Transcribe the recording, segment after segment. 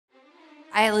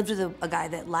I lived with a guy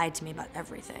that lied to me about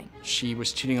everything. She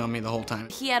was cheating on me the whole time.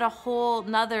 He had a whole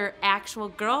nother actual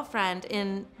girlfriend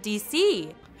in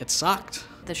DC. It sucked.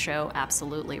 The show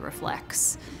absolutely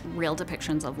reflects real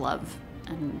depictions of love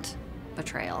and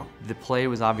betrayal. The play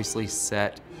was obviously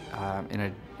set in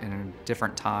a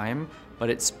different time, but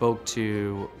it spoke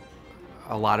to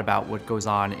a lot about what goes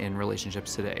on in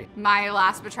relationships today. My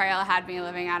last betrayal had me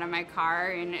living out of my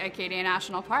car in Acadia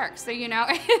National Park, so you know.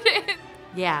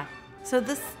 Yeah. So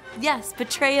this, yes,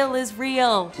 betrayal is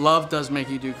real. Love does make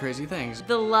you do crazy things.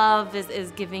 The love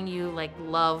is giving you like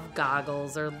love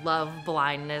goggles or love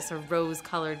blindness or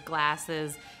rose-colored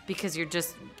glasses because you're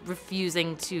just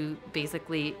refusing to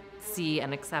basically see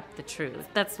and accept the truth.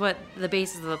 That's what the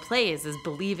basis of the play is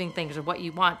believing things or what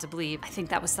you want to believe. I think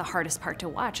that was the hardest part to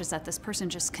watch, is that this person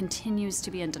just continues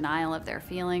to be in denial of their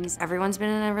feelings. Everyone's been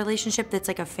in a relationship that's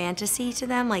like a fantasy to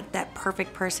them, like that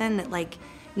perfect person that like,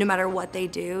 no matter what they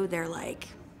do, they're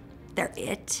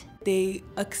it. They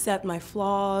accept my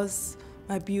flaws,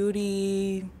 my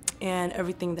beauty, and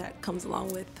everything that comes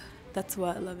along with. That's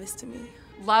what love is to me.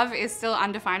 Love is still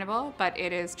undefinable, but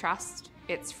it is trust,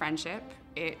 it's friendship,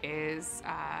 it is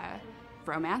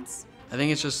romance. I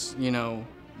think it's just, you know,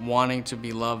 wanting to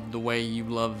be loved the way you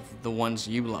love the ones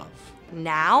you love.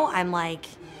 Now I'm like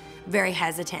very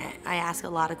hesitant. I ask a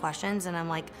lot of questions and I'm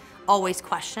like always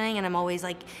questioning, and I'm always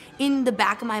like in the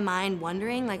back of my mind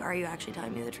wondering like, are you actually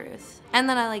telling me the truth? And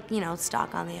then I like, you know,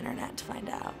 stalk on the internet to find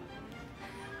out.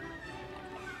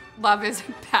 Love is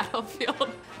a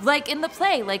battlefield. Like in the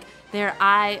play, like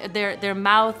their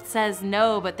mouth says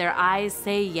no, but their eyes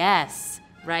say yes,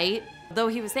 right? Though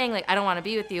he was saying like, I don't want to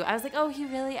be with you, I was like, oh, he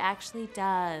really actually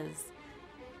does.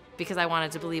 Because I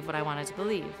wanted to believe what I wanted to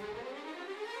believe.